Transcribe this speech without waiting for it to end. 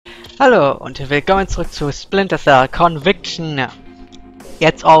Hallo und willkommen zurück zu Splinter Conviction.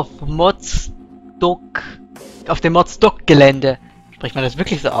 Jetzt auf auf dem Mozdok-Gelände. Spricht man das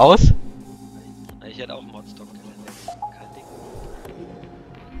wirklich so aus? Ich hätte auch Mozdok-Gelände. Kein Ding.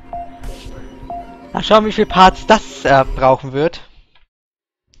 Mal schauen, wie viele Parts das brauchen wird.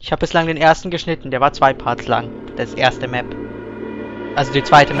 Ich habe bislang den ersten geschnitten, der war 2 Parts lang. Das erste Map. Also die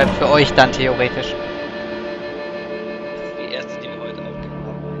zweite Map für euch dann theoretisch. Das ist die erste, die wir heute aufgenommen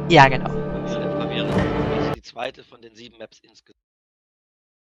haben. Ja, genau. Das ist ja verwirrend. Das ist die zweite von den 7 Maps insgesamt.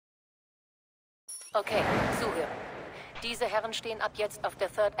 Okay, zuhören. Diese Herren stehen ab jetzt auf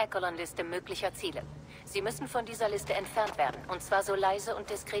der Zweitaccount-Liste möglicher Ziele. Sie müssen von dieser Liste entfernt werden, und zwar so leise und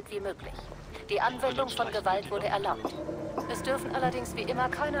diskret wie möglich. Die Anwendung von Gewalt wurde erlaubt. Es dürfen allerdings wie immer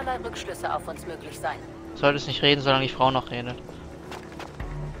keinerlei Rückschlüsse auf uns möglich sein. Solltest nicht reden, solange die Frau noch redet.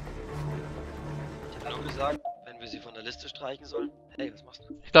 Ich habe nur gesagt, wenn wir sie von der Liste streichen sollen. Hey, was machst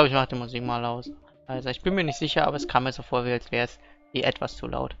du? Ich glaube, ich mache die Musik mal aus. Also ich bin mir nicht sicher, aber es kam mir so vor, als wäre es etwas zu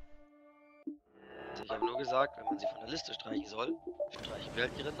laut. Ich habe nur gesagt, wenn man sie von der Liste streichen soll, streichen wir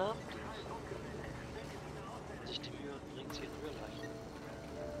halt ihren Namen. Sich die Mühe und bringt sie in Real Life.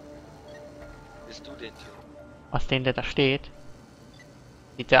 Bist du den Typ? Was den, der da steht?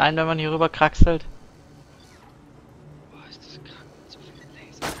 Sieht der ein, wenn man hier rüber kraxelt? Boah, ist das krank mit so vielen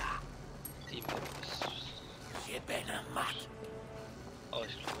Lasern. Die Map ist... Oh,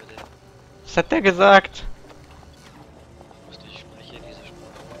 ich glaube, der... Was hat der gesagt? Ich spreche diese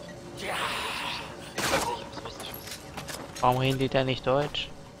Sprache. Ja. Ich weiß nicht, ob es Russisch ist. Warum reden die da nicht Deutsch?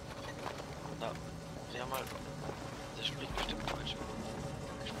 Na, sie haben halt... Der spricht bestimmt Deutsch.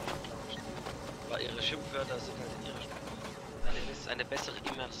 Aber ihre Schimpfwörter sind halt in ihrer Sprache. Das ist eine bessere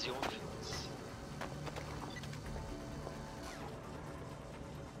Immersion für uns.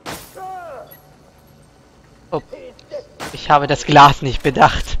 Oh. Ich habe das Glas nicht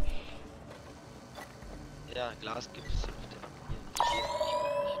bedacht. Ja, Glas gibt es auf der nicht.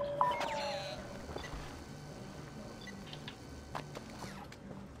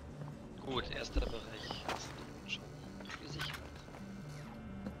 Gut, erster Bereich ist schon gesichert.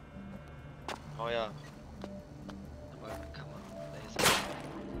 Oh ja. Aber kann man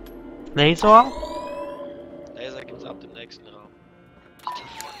Laser? Laser gibt's ab dem nächsten Raum.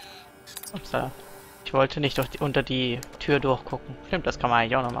 Upsa. Ich wollte nicht unter die Tür durchgucken. Stimmt, das kann man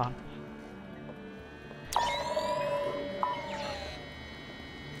eigentlich auch noch machen.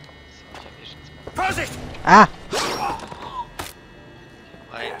 Vorsicht! Ah!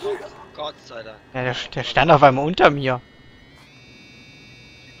 Mein Gott sei Dank. Ja, der stand auf einmal unter mir.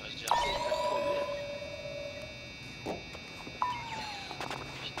 Also, die haben echt kein Problem.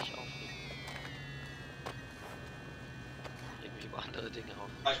 Mich nicht aufregen. Reg mich über andere Dinge auf.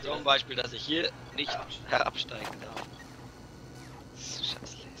 Zum Beispiel, dass ich hier nicht herabsteigen darf.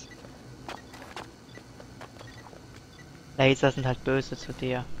 Scheiß Laser. Laser sind halt böse zu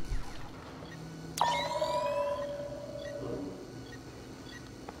dir.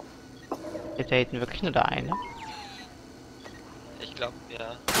 Wir daten wirklich nur der eine. Ich glaube,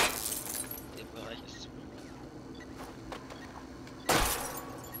 ja. Im Bereich ist es.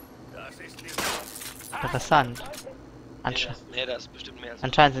 Interessant. Nee, da ist bestimmt mehr als.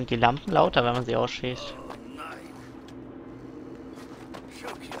 Anscheinend sind die Lampen lauter, wenn man sie ausschießt. Oh nein.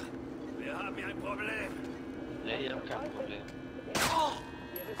 Schokia, wir haben hier ein Problem. Nee, ihr habt kein Problem.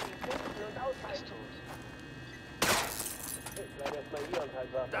 Er ist tot.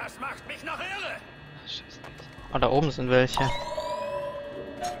 Das macht mich noch irre. Ach, scheiße. Oh, da oben sind welche.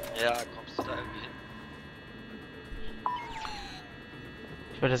 Ja, kommst du da irgendwie hin?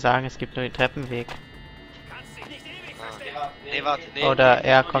 Ich würde sagen, es gibt nur den Treppenweg. Kannst dich nicht ewig Ah. verstecken. Nee, warte, nee. Oder nee,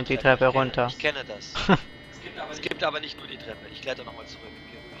 er nur kommt die Treppe runter. Ich kenne das. Es gibt aber nicht nur die Treppe. Ich kletter nochmal zurück.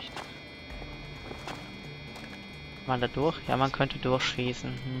 Gerücht. Man da durch? Ja, man könnte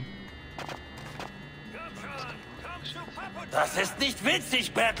durchschießen. Komm schon, komm zu Papa. Das ist nicht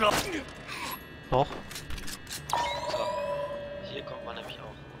witzig, Bertloff! Doch. So. Hier kommt man nämlich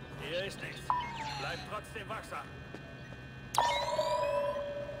auch. Hier ist nichts. Bleib trotzdem wachsam.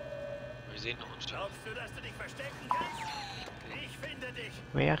 Wir sehen noch uns. Glaubst du, dass du dich verstecken kannst? Ich finde dich.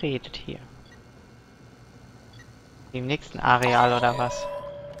 Wer redet hier? Im nächsten Areal oder was? So.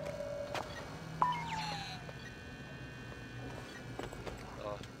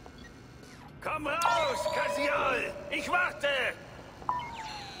 Komm raus, Casiol. Ich warte.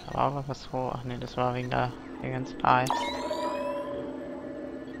 Da war aber was hoch. Ach ne, das war wegen der ganzen Zahl.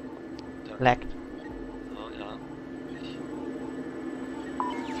 Da. Leckt. Oh, ja.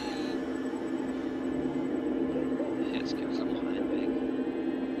 Jetzt gibt es noch einen Weg.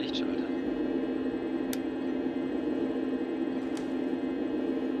 Lichtschalter.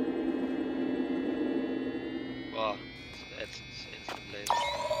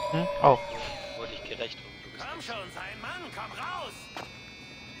 Hm? Oh. Wurde ich gerecht um. Du bist Komm nicht. schon, sein Mann, komm raus!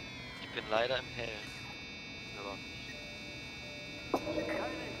 Ich bin leider im Hellen. Aber.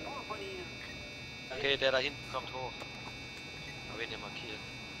 Okay, der da hinten kommt hoch. Hab ihn hier markiert.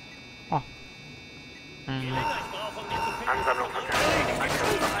 Oh. Je Mhm. länger ich brauche, um dich zu finden.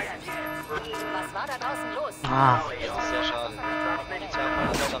 Was war da draußen los? Ah. Das ist sehr schade. Die zwei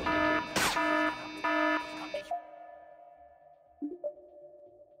meiner Leute hab ich gekillt.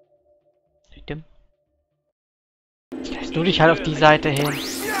 Stimmt. Stellst du dich halt auf die Seite hin.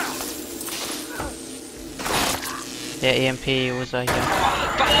 Der EMP-User hier.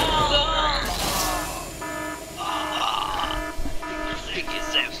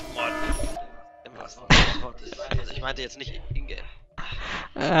 Selbstmord. Also ich meinte jetzt nicht Ingame.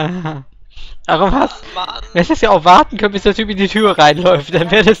 Warum hast Mann. du hättest ja auch warten können, bis der Typ in die Tür reinläuft, dann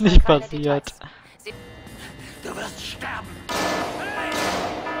wäre das nicht passiert. Du wirst sterben.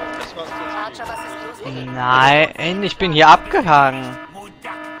 Das war's Archer, was ist los? Nein, ich bin hier abgehangen.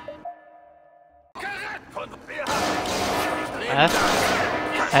 Hä?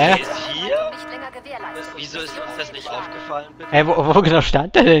 Hä? Ist hier? Nicht länger gewährleistet. Wieso ist uns das nicht aufgefallen, bitte? Hä, wo genau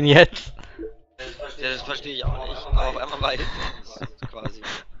stand der denn jetzt? Ja, das verstehe ich auch nicht. Aber auf einmal war hinter uns quasi.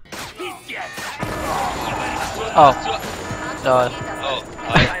 Oh. Lol. Oh,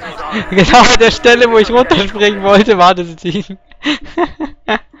 Genau an der Stelle, wo ich runterspringen wollte, war das Team.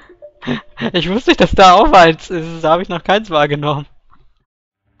 Ich wusste nicht, dass da auch eins ist. Da habe ich noch keins wahrgenommen.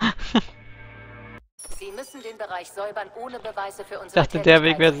 Sie müssen den Bereich säubern, ohne Beweise für unsere Ich dachte, der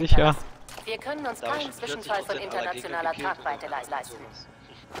Weg wäre sicher. Wir können uns Da hab ich keinen Zwischenfall von 40% aller internationaler Gegner gekillt Tragweite und leisten. sowas.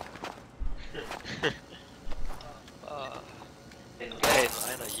 Okay, nur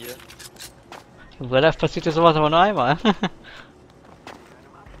einer hier. In Real Life passiert ja sowas aber nur einmal.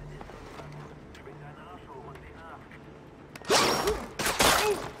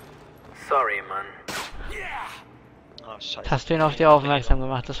 Sorry, Mann. Ah, scheiße. Hast du ihn auf dich aufmerksam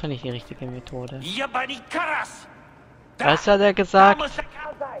gemacht? Das finde ich die richtige Methode. Jabani Karas! Was hat er gesagt? muss der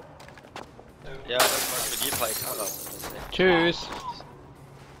Kerl sein! Ja, irgendwas mit Jepai Karas. Tschüss.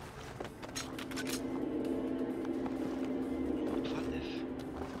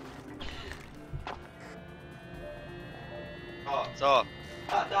 So.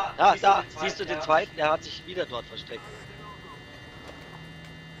 Da, siehst du den zweiten? Der hat sich wieder dort versteckt.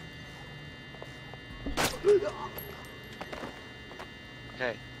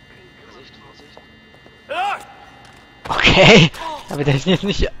 Okay. Vorsicht, Vorsicht. Okay. Aber der ist jetzt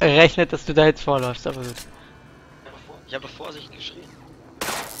nicht rechnet, dass du da jetzt vorläufst, aber gut. Ich habe Vorsicht geschrien.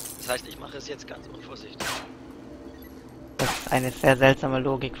 Das heißt, ich mache es jetzt ganz unvorsichtig. Das ist eine sehr seltsame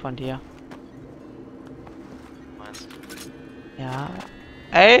Logik von dir. Meinst du? Ja.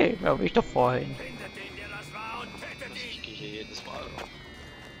 Ey, glaube ich doch vorhin. Findet den, der das war, und tötet ihn! Ich gehe hier jedes Mal auf.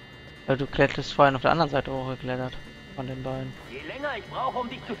 Weil du kletterst vorhin auf der anderen Seite hochgeklettert. Von den beiden. Je länger ich brauche, um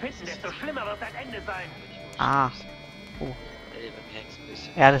dich zu finden, desto schlimmer wird dein Ende sein. Ah. Oh. Ey, bei mir hängt's ein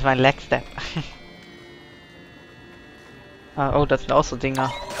bisschen. Ja, das war ein Leg-Step. Ah, oh, das sind auch so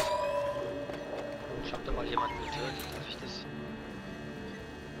Dinger. Ich hab da mal jemanden getötet, darf ich das?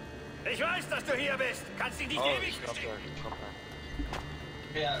 Ich weiß, dass du hier bist. Kannst dich nicht Oh, ewig ich glaube, verstecken. da kommt einer.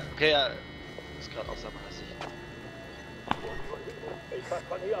 Okay, er ist gerade außer meiner Sicht.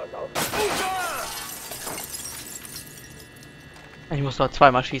 Ich muss dort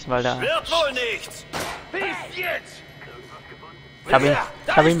zweimal schießen, weil da... Wird wohl nichts. Bis jetzt. Ich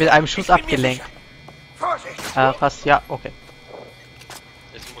hab ihn mit einem Schuss abgelenkt. Vorsicht. Fast, ja, okay.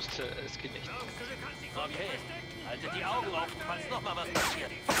 Es geht nicht. Okay, haltet die Augen offen, falls noch mal was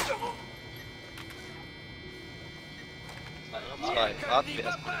passiert. Zwei. Warten wir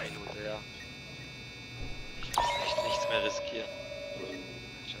erstmal eine Minute, ja. Ich muss echt nichts mehr riskieren.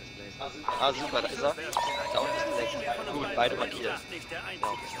 Scheiße Laser. Ah, super, da ist er. Da unten ist der Laser. Gut, beide markiert. Ja.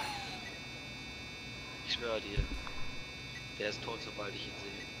 Ich schwöre dir. Der ist tot, sobald ich ihn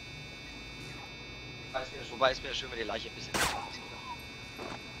sehe. Wobei es wäre schön, wenn die Leiche ein bisschen besser ist, oder?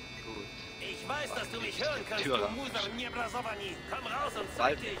 Gut. Ich weiß, dass du mich hören kannst, Tür du ran. Muser Nieblasowani. Komm raus und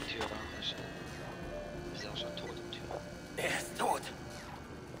Bald zeig in dich. die Tür ran. Ist ja auch schon tot im Tür. Er ist tot.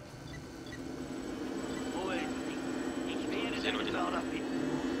 Ruhig. Ich werde sehe nur die deinen Mörder finden.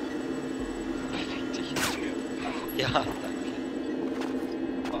 Fick dich in die Tür. Ja, danke.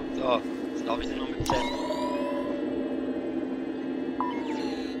 So, jetzt laufe ich nur noch mit Z.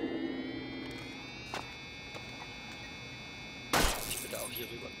 Ich bin da auch hier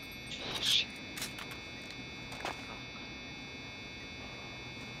rüber. Shit.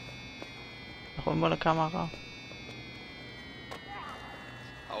 Noch immer eine Kamera.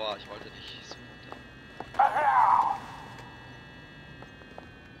 Aua, ich wollte nicht so runter.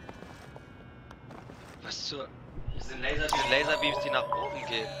 Was zur... Hier sind Laserbeams, die nach oben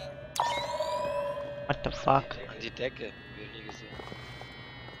gehen. What the fuck? An die Decke. Wir nie gesehen.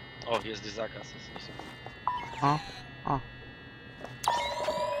 Oh, hier ist die Sackgasse. Das ist nicht so gut. Ah. Ah.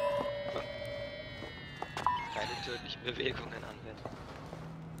 Keine tödlichen Bewegungen anwenden.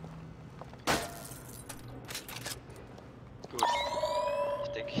 Gut. Ich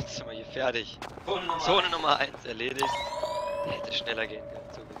denke, jetzt sind wir hier fertig. Zone Nummer 1 erledigt. Der hätte schneller gehen können,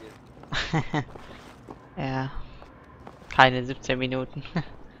 zugegeben. Ja. Keine 17 Minuten.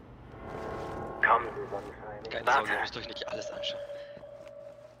 Kommen Sie, Sonnenschein. Keine Sorge, ihr müsst euch nicht alles anschauen.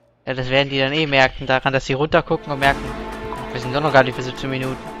 Ja, das werden die dann eh merken, daran, dass sie runtergucken und merken, wir sind doch noch gar nicht für 17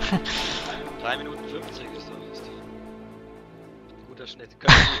 Minuten. 3 Minuten 50 ist doch ein guter Schnitt.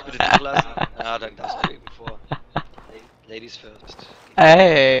 Können Sie bitte zulassen? Ja, dann darfst du eben vor. Ladies first.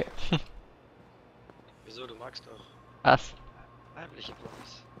 Ey! Wieso, du magst doch Was? weibliche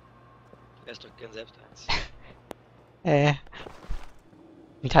Promis. Du wärst doch gern selbst eins.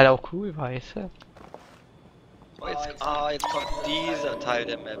 Sind halt auch cool, weißt du? Oh, jetzt kommt dieser Teil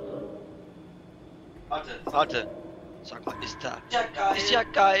der Map. Warte. Sag mal, ist da... Ist ja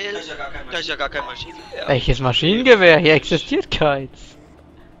geil. Da ist ja gar kein Maschinengewehr. Welches Maschinengewehr? Hier existiert keins.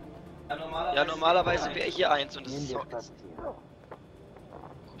 Ja, normalerweise wäre hier eins und das ist so...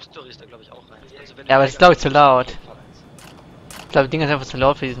 Story ist da glaube ich auch rein. Also, wenn Ja, aber du das ist glaube ich zu laut. auf jeden Fall eins. Ich glaube, die Dinger sind einfach zu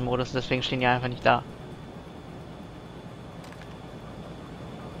laut für diesen Modus, deswegen stehen die einfach nicht da.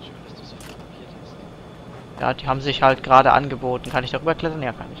 Schön, dass du so viel markiert hast. Ja, die haben sich halt gerade angeboten. Kann ich darüber klettern?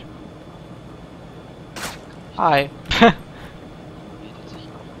 Ja, kann ich. Hi. Bietet sich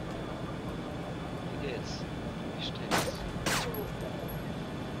an. Wie geht's? Wie steht's?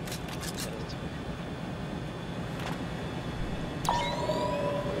 Ja, das ist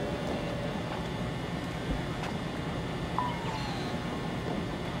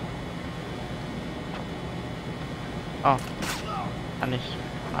Oh. Kann ich.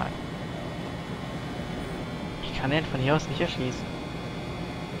 Nein. Ich kann den von hier aus nicht erschießen.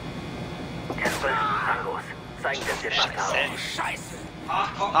 Kämpfe, Tangos. Zeigen Sie es dir Scheiße. Scheiße.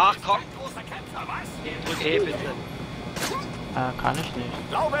 Ach komm! Großer Kämpfer, was? Drück E bitte. Kann ich nicht. Ich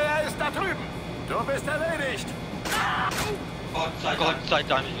glaube, er ist da drüben. Du bist erledigt. Gott sei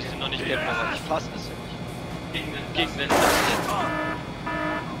Dank, wir sind noch nicht kämpfen, aber ich fasse es ja nicht. Gegen den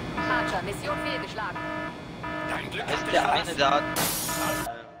Archer, Mission fehlgeschlagen. Dein Glück ist der eine da,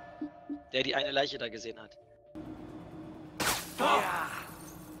 der die eine Leiche da gesehen hat.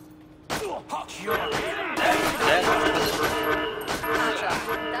 Archer,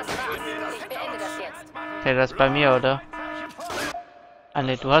 das war's. Ich beende das jetzt. Hey, das ist bei mir, oder? Ah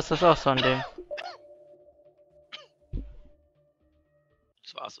ne, du hast das auch so ein Ding.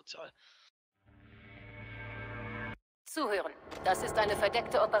 Das war asozial. Zuhören. Das ist eine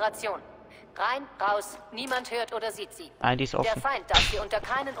verdeckte Operation. Rein, raus, niemand hört oder sieht sie. Nein, die ist Der offen. Feind darf sie unter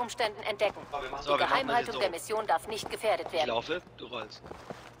keinen Umständen entdecken. So, Die wir machen das jetzt Geheimhaltung so. der Mission darf nicht gefährdet Ich werden. laufe, du rollst.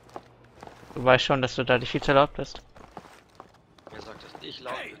 Du weißt schon, dass du da viel zu laut bist. Wer sagt das? Ich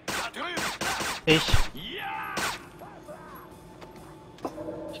laufe. da drüben. Ich.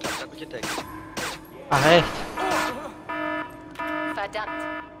 Ich glaube, er hat mich entdeckt. Ach echt? Verdammt.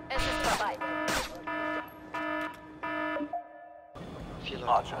 Es ist vorbei. 4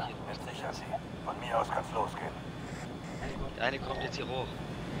 Leute. Archer, ist sicher Sie. Von mir aus kann's losgehen. Der eine kommt jetzt hier hoch.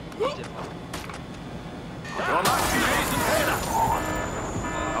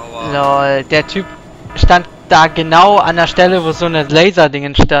 Aua. Lol, der Typ stand da genau an der Stelle, wo so eine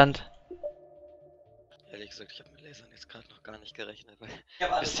Laserdingen stand. Ehrlich gesagt, ich habe mit Lasern jetzt gerade noch gar nicht gerechnet, weil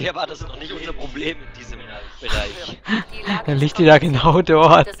bisher war das noch nicht unser Problem in diesem Bereich. Dann liegt die da genau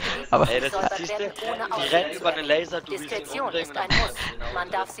dort. Aber Ey, das ist, siehst du, die rennen über den Laser, du willst ihn Diskretion umbringen. ist ein Muss.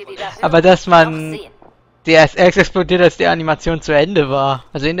 Man darf sie weder hören Aber dass man- noch sehen. der ist erst explodiert, als die Animation zu Ende war.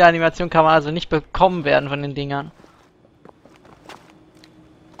 Also in der Animation kann man also nicht bekommen werden von den Dingern.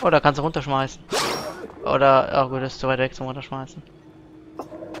 Oder kannst du runterschmeißen. Oder, oh gut, das ist zu weit weg zum Runterschmeißen.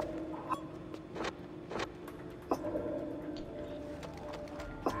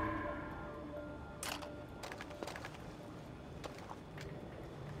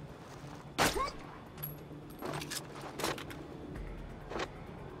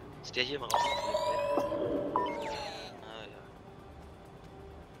 Ist der hier im Raum noch? Ah ja.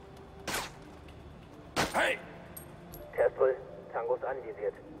 Hey! Terstl, Tangos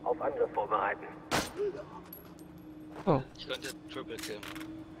anvisiert. Auf Angriff vorbereiten. Oh. Ich könnte Triple killen.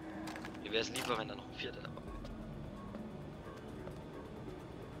 Mir wäre es lieber, wenn da noch ein Vierter dabei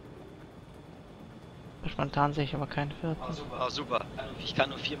wäre. Spontan sehe ich aber keinen vierten. Ah, super. Ich kann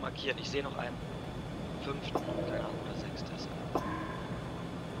nur 4 markieren. Ich sehe noch einen. 5. Keine Ahnung, oder 6.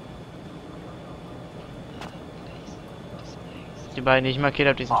 Die beiden, die ich markiert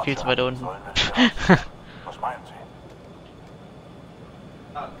habe, die sind viel zu weit unten. Was meinen Sie?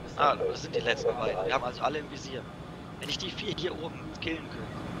 Ah, das sind die letzten beiden. Wir haben also alle im Visier. Wenn ich die 4 hier oben killen könnte.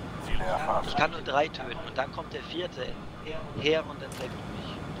 Ziele erfahren. Ich kann nur 3 töten und dann kommt der 4. her und entdeckt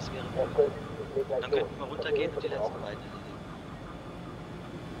mich. Das wäre cool. Dann könnten wir runtergehen und die letzten beiden erledigen.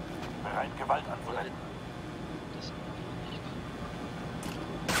 Bereit, Gewalt anzuwenden. Das ist nicht.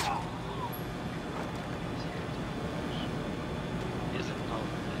 Wir sind noch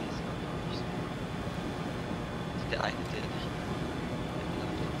der eine, der nicht.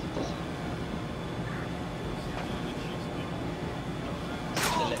 Das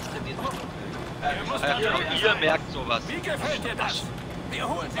ist der letzte, den ich ihr merkt sowas. Wie gefällt dir das? Wir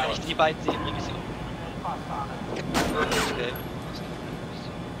holen sie Wenn ich die beiden sehe, bringe ich sie um. Okay.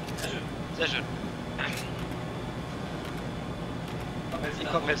 Sehr schön. Wie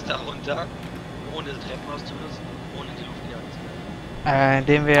kommen wir jetzt da runter, ohne das Treppenhaus zu nutzen, ohne die Luft zu werden?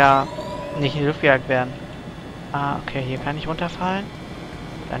 Indem wir nicht in die Luft gejagt werden. Ah, okay, hier kann ich runterfallen.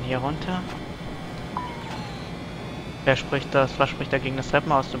 Dann hier runter. Was spricht dagegen, das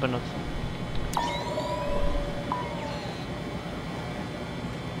Treppenhaus zu benutzen?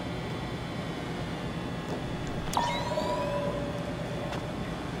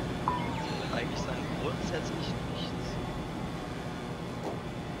 Eigentlich sagen grundsätzlich nichts.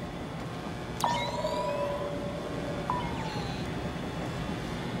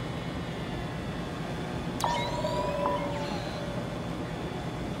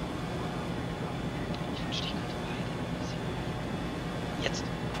 Ich wünschte, ich könnte beide. Jetzt.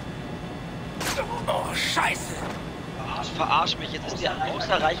 Oh, Scheiße! Oh, verarsch mich, jetzt ist der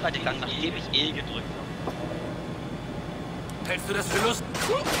außer Reichweite gegangen, nachdem ich E gedrückt habe. Hältst du das für lustig?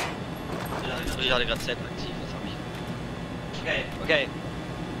 Ich hatte gerade Z aktiv, was habe ich? Okay.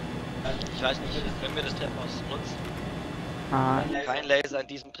 Ich weiß nicht, können wir das Treppenhaus nutzen? Ah, Kein Laser in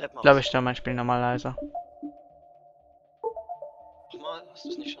diesem Treppenhaus. glaube ich, stelle mein Spiel nochmal leiser. Nochmal, hast du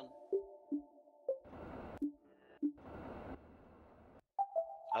es nicht schon?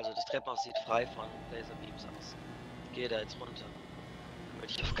 Also das Treppenhaus sieht frei von Laserbeams aus. Ich gehe da jetzt runter,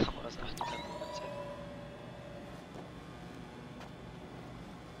 damit ich auf Kameras achten kann. Mit Z.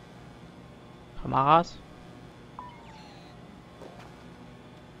 Kameras?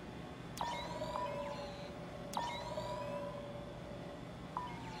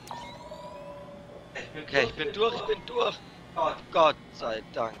 Okay, ich bin durch. Oh Gott sei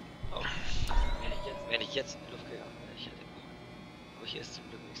Dank. Oh. Wenn ich jetzt in die Luft gegangen wäre, ich hätte... Aber hier ist zum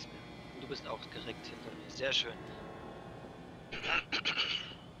Glück nichts mehr. Und du bist auch direkt hinter mir. Sehr schön. Oh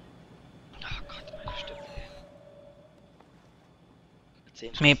Gott, meine Stimme, ey.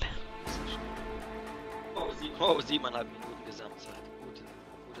 10 Miep. Oh, 7,5 Minuten Gesamtzeit.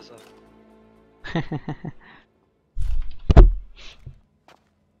 Gute Sache.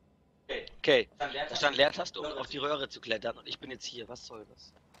 Okay, da stand Leertaste, um auf die Röhre zu klettern und ich bin jetzt hier. Was soll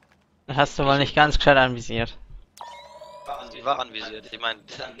das? Das hast du wohl nicht ganz gescheit anvisiert. Die war anvisiert. Ich meine,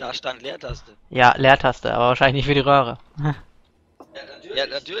 da stand Leertaste. Ja, Leertaste, aber wahrscheinlich nicht für die Röhre. Ja,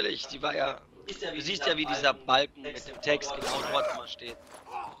 natürlich. Die war ja... Du siehst ja, wie dieser Balken mit dem Text genau dort immer steht.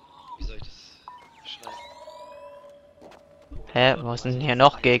 Wie soll ich das beschreiben? Hä, wo sind denn hier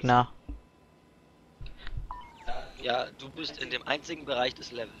noch Gegner? Ja, du bist in dem einzigen Bereich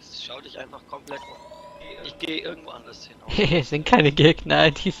des Levels. Schau dich einfach komplett um. Ich gehe irgendwo anders hin. Hier sind keine Gegner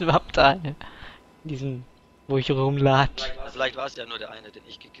in diesem Abteil. In diesem, wo ich rumlatsch. Vielleicht war es ja nur der eine, den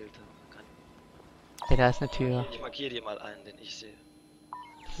ich gekillt habe. Hey, da ist eine Tür. Ich markiere dir mal einen, den ich sehe.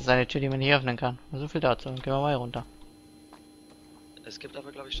 Das ist eine Tür, die man nicht öffnen kann. So viel dazu. Gehen wir mal hier runter. Es gibt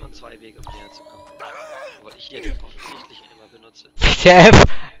aber, glaube ich, schon 2 Wege, um hierher zu kommen. Weil ich hier den offensichtlich immer benutze. Der F.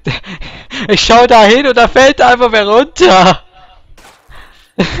 Ich schau da hin und da fällt einfach wer runter.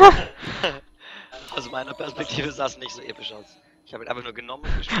 Aus meiner Perspektive sah es nicht so episch aus. Ich habe ihn einfach nur genommen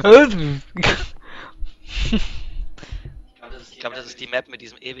und gespielt. Ich glaube, das ist die Map mit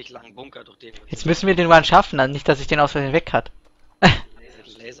diesem ewig langen Bunker, durch den wir uns... Jetzt müssen wir den mal schaffen, also nicht, dass ich den aus Versehen weg hat.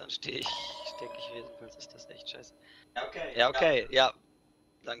 Mit Lasern stehe ich, denke ich jedenfalls, ist das echt scheiße. Ja, okay, ja.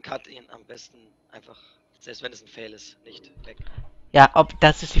 Dann cut ihn am besten einfach, selbst wenn es ein Fail ist, nicht weg. Ja,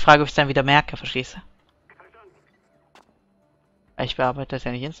 das ist die Frage, ob ich es dann wieder merke, verstehst du? Ich bearbeite das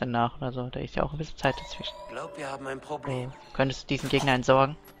ja nicht instant nach oder so, da ist ja auch ein bisschen Zeit dazwischen. Ich glaube, wir haben ein Problem. Könntest du diesen Gegner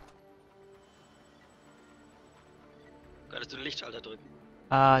entsorgen? Könntest du den Lichtschalter drücken?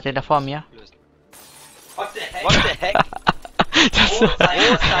 Den da vor mir. Lösen. What the heck?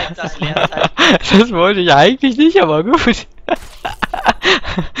 Großzeit, das Leerzeit. Das wollte ich eigentlich nicht, aber gut.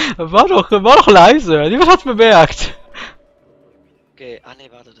 War doch leise, niemand hat's bemerkt. Okay, ah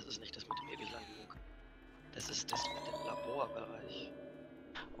ne, warte, das ist nicht das mit dem ewig langen Bunker. Das ist das mit dem Laborbereich.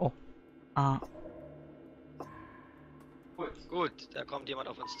 Ah. Gut, da kommt jemand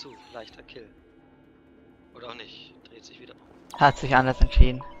auf uns zu. Leichter Kill. Oder auch nicht. Dreht sich wieder um. Hat sich anders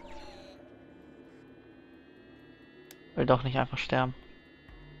entschieden. Will doch nicht einfach sterben.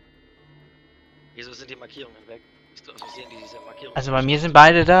 Wieso sind die Markierungen weg? Bist du aus Versehen diese Markierungen? Also bei mir sind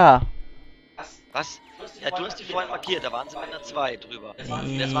beide da. Was? Ja, du hast die vorhin markiert, da waren sie mit einer 2 drüber. Jetzt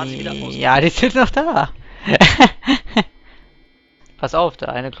waren sie wieder aus. Ja, die sind noch da. Pass auf, der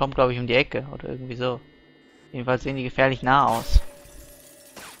eine kommt glaube ich um die Ecke oder irgendwie so. Jedenfalls sehen die gefährlich nah aus.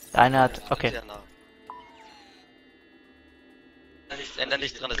 Der eine hat... Okay. Ändert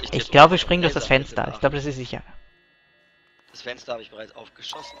nichts dran, dass Ich glaube, wir springen durch das Fenster. Ich glaube, das ist sicher. Das Fenster habe ich bereits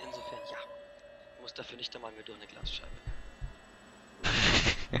aufgeschossen, insofern ja. Ich muss dafür nicht einmal mehr durch eine Glasscheibe.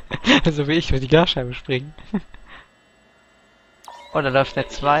 So wie ich durch die Glasscheibe springen. Oh, da läuft eine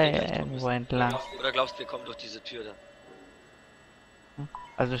 2 irgendwo entlang. Oder glaubst du, wir kommen durch diese Tür da?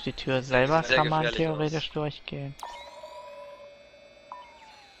 Also durch die Tür selber Sieht sehr kann man gefährlich theoretisch aus. durchgehen.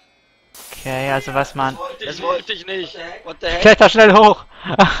 Okay, also was man... Das wollte ich nicht! What the heck? Kletter schnell hoch!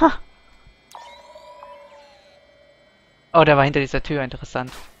 Oh, der war hinter dieser Tür,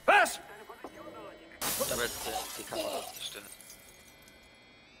 interessant. Was? Aber jetzt die Kamera zerstört.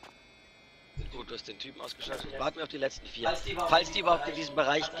 Gut, du hast den Typen ausgeschaltet. Warten wir auf die letzten 4. Falls die überhaupt in diesen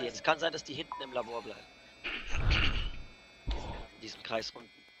Bereich gehen. Es kann sein, dass die hinten im Labor bleiben. In diesem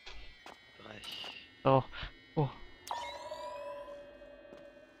kreisrunden Bereich. So. Oh.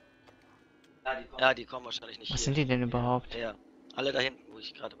 Ja, die kommen wahrscheinlich nicht Was hier. sind die denn überhaupt? Ja, alle da hinten, wo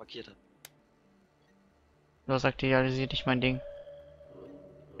ich gerade markiert habe. Los, aktualisiert nicht mein Ding.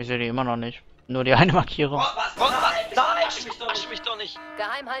 Ich sehe die immer noch nicht. Nur die eine Markierung. Nein, ich mich doch nicht.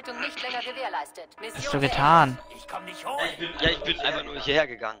 Geheimhaltung nicht länger gewährleistet. Was hast Mission du getan? Ich komm nicht hoch. Ja, ich bin einfach nur hierher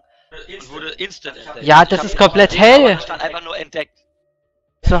gegangen. Und wurde instant entdeckt. Ja, das ist komplett hell. Da stand einfach nur entdeckt.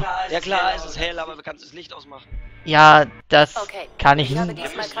 So. Ja klar, es ist hell, aber du kannst das Licht ausmachen. Ja, das Okay, kann ich ich habe nicht. Wir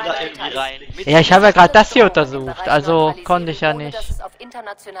diesmal müssen da keine irgendwie Details. rein. Ja, ich habe ja gerade das hier untersucht. Bereich Also neutralisieren, konnte ich ja ohne nicht. dass es auf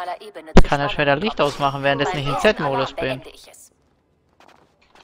internationaler Ebene Ich zu kann ja Spannungen später Licht kommt. ausmachen, währenddessen ich in Beim Z-Modus nächsten Alarm bin. beende ich es.